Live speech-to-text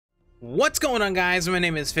What's going on, guys? My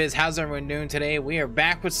name is Fizz. How's everyone doing today? We are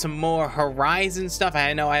back with some more Horizon stuff.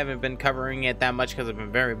 I know I haven't been covering it that much because I've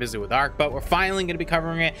been very busy with Ark, but we're finally going to be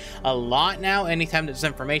covering it a lot now. Anytime there's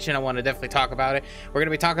information, I want to definitely talk about it. We're going to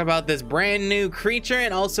be talking about this brand new creature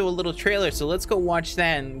and also a little trailer. So let's go watch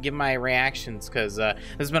that and give my reactions, because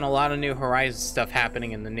there's been a lot of new Horizon stuff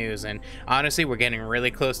happening in the news. And honestly, we're getting really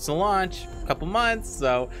close to launch, a couple months,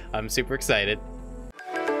 so I'm super excited.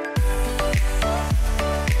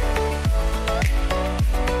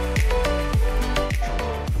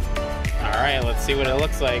 Alright, let's see what it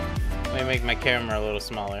looks like. Let me make my camera a little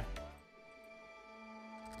smaller.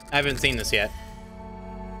 I haven't seen this yet.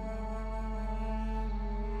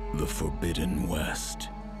 The Forbidden West.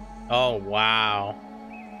 Oh, wow.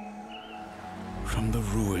 From the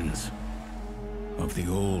ruins of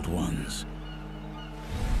the old ones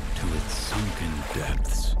to its sunken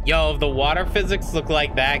depths. Yo, if the water physics look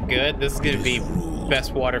like that good, this is gonna be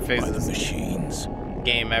best water physics machines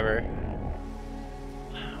game ever.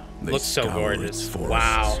 They looks so gorgeous. Forests,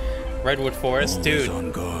 wow. Redwood Forest, dude.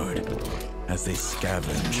 On guard as they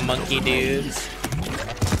scavenge. Monkey dudes.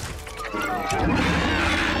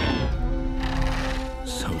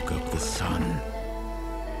 Soak up the sun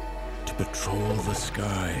to patrol the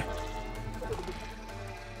sky.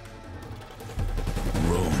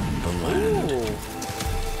 Roam the land. Ooh.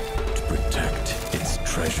 To protect its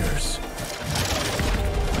treasures.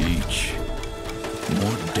 Each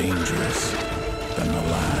more dangerous than the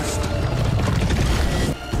last.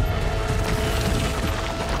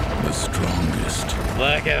 The strongest.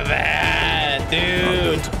 Look at that,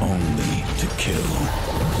 dude. Built only to kill.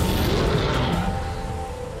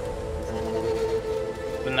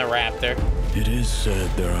 And the raptor. It is said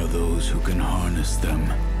there are those who can harness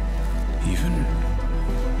them, even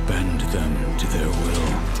bend them to their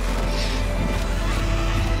will.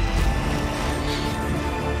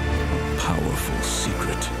 A powerful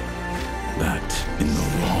secret that, in the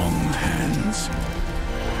wrong hands,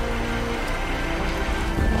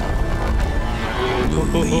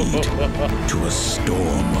 will lead to a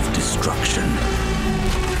storm of destruction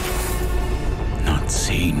not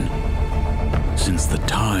seen since the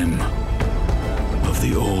time of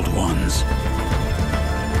the old ones.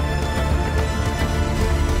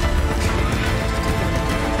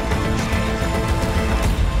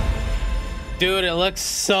 Dude, it looks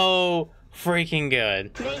so freaking good.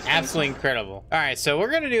 Absolutely incredible. All right, so we're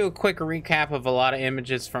gonna do a quick recap of a lot of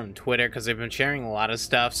images from Twitter because they've been sharing a lot of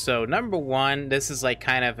stuff. So number one, this is like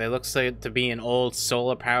kind of, it looks like to be an old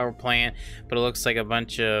solar power plant, but it looks like a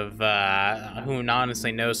bunch of who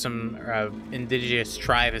honestly knows, some indigenous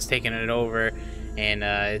tribe has taken it over and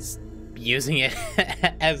it's using it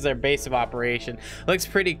as their base of operation. Looks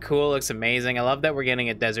pretty cool, looks amazing. I love that we're getting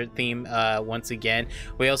a desert theme once again.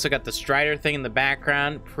 We also got the Strider thing in the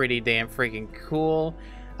background, pretty damn freaking cool.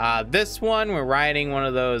 This one, we're riding one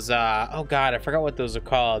of those oh god, I forgot what those are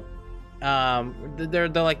called. They're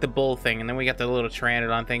like the bull thing, and then we got the little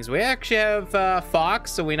pteranodon things. We actually have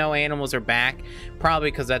fox, so we know animals are back,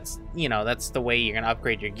 probably because that's, you know, that's the way you're gonna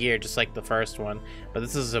upgrade your gear, just like the first one. But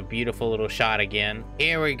this is a beautiful little shot again.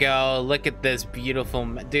 Here we go. Look at this beautiful,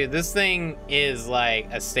 dude, this thing is like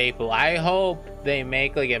a staple. I hope they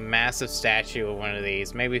make like a massive statue of one of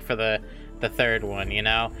these, maybe for the third one, you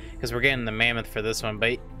know, because we're getting the mammoth for this one.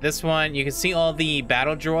 But this one, you can see all the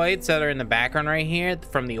battle droids that are in the background right here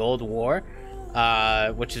from the old war,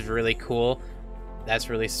 which is really cool. That's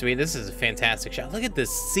really sweet. This is a fantastic shot. Look at this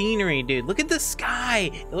scenery, dude. Look at the sky.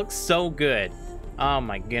 It looks so good. Oh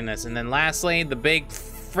my goodness. And then lastly, the big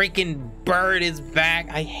freaking bird is back.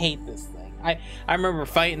 I hate this thing. I remember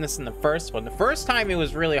fighting this in the first one. The first time it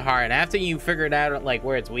was really hard. After you figured out like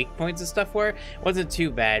where its weak points and stuff were, it wasn't too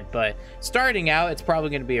bad. But starting out, it's probably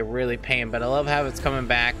going to be a really pain. But I love how it's coming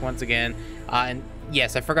back once again. And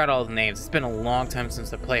yes, I forgot all the names. It's been a long time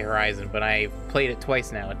since I played Horizon, but I've played it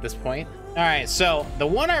twice now at this point. All right, so the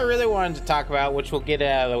one I really wanted to talk about, which we'll get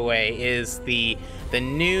out of the way, is the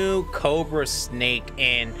new Cobra Snake.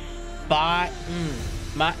 And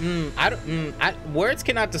words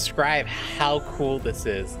cannot describe how cool this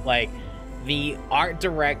is. Like, the art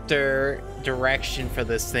direction for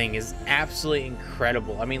this thing is absolutely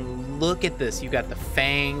incredible. I mean, look at this. You got the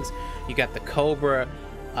fangs, you got the cobra,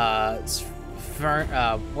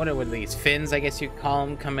 what are these, fins, I guess you call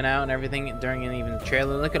them, coming out and everything during an even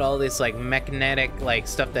trailer. Look at all this like magnetic like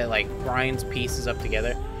stuff that like grinds pieces up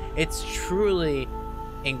together. It's truly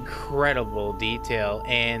incredible detail,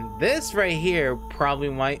 and this right here probably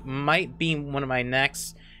might be one of my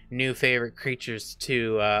next new favorite creatures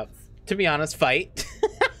to be honest, fight.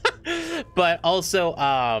 But also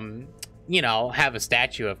you know, have a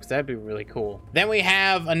statue of, because that'd be really cool. Then we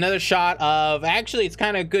have another shot of, actually it's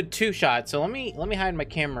kind of a good 2 shot. So let me hide my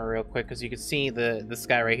camera real quick, because you can see this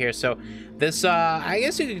guy right here. So this I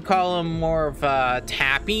guess you could call them more of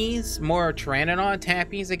tappies, more Pteranodon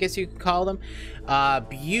tappies, I guess you could call them.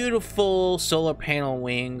 Beautiful solar panel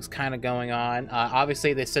wings kind of going on.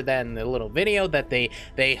 Obviously they said that in the little video that they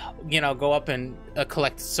you know, go up and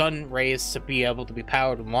collect sun rays to be able to be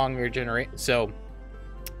powered longer generate. So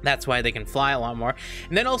that's why they can fly a lot more.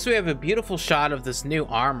 And then also we have a beautiful shot of this new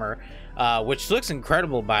armor, which looks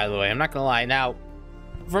incredible, by the way. I'm not gonna lie. Now,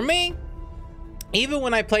 for me, even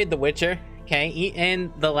when I played The Witcher, okay,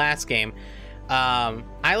 in the last game,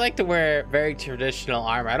 I like to wear very traditional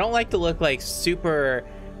armor. I don't like to look like super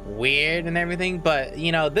weird and everything, but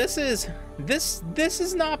you know, this is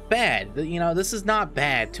not bad. You know, this is not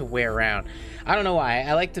bad to wear around. I don't know why.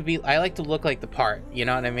 I like to look like the part, you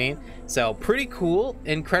know what I mean? So pretty cool,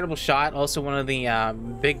 incredible shot. Also one of the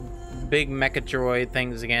big mecha droid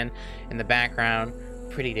things again in the background.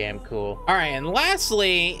 Pretty damn cool. All right, and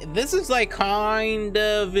lastly, this is like kind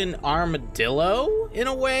of an armadillo in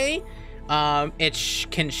a way. It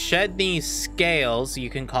can shed these scales, you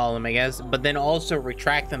can call them, I guess, but then also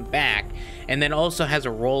retract them back, and then also has a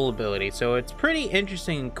roll ability. So it's pretty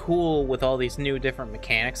interesting and cool with all these new different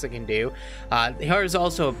mechanics it can do. Here's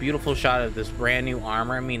also a beautiful shot of this brand new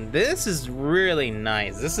armor. I mean, this is really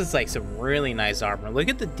nice. This is like some really nice armor. Look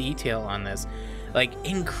at the detail on this, like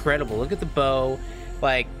incredible. Look at the bow.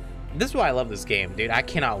 Like, this is why I love this game, dude. I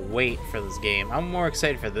cannot wait for this game. I'm more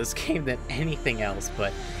excited for this game than anything else,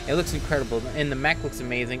 but it looks incredible, and the mech looks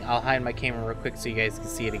amazing. I'll hide my camera real quick so you guys can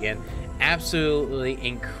see it again. Absolutely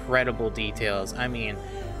incredible details. I mean,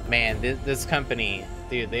 man, this company,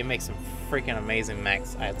 dude, they make some freaking amazing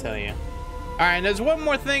mechs, I tell you. All right, there's one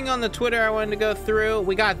more thing on the Twitter I wanted to go through.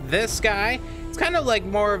 We got this guy. It's kind of like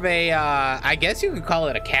more of a, I guess you could call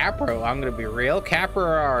it a Capro. I'm gonna be real,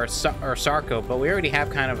 Capra or Sarco, but we already have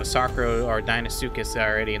kind of a Sarco or Dinosuchus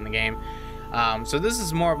already in the game. So this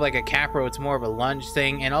is more of like a Capro. It's more of a lunge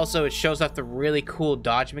thing, and also it shows off the really cool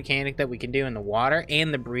dodge mechanic that we can do in the water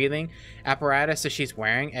and the breathing apparatus that she's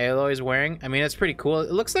wearing. Aloy's wearing. I mean, it's pretty cool.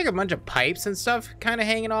 It looks like a bunch of pipes and stuff kind of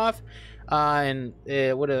hanging off.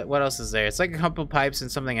 What else is there? It's like a couple pipes and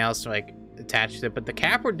something else like attached to it. But the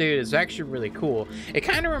Capra dude is actually really cool. It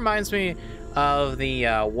kind of reminds me of the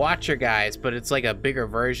Watcher guys, but it's like a bigger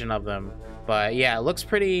version of them. But yeah, it looks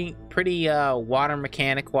pretty water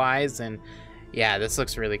mechanic wise, and yeah, this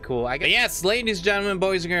looks really cool. Yes, ladies and gentlemen,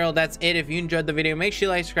 boys and girls, that's it. If you enjoyed the video, make sure you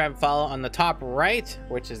like, subscribe, and follow on the top right,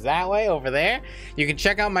 which is that way over there. You can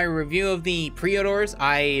check out my review of the pre-orders.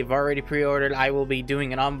 I've already pre-ordered. I will be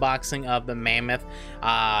doing an unboxing of the Mammoth.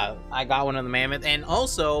 I got one of the Mammoth, and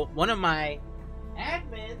also one of my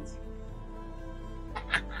admins.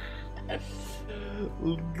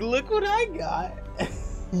 Look what I got.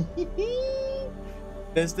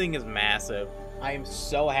 This thing is massive. I am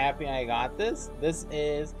so happy I got this. This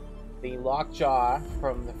is the Lockjaw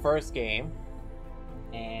from the first game,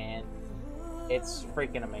 and it's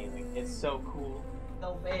freaking amazing. It's so cool,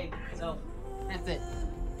 so big. So that's it.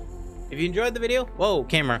 If you enjoyed the video, whoa,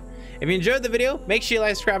 camera. If you enjoyed the video, make sure you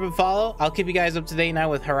like, subscribe, and follow. I'll keep you guys up to date now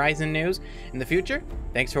with Horizon news in the future.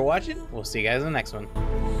 Thanks for watching. We'll see you guys in the next one.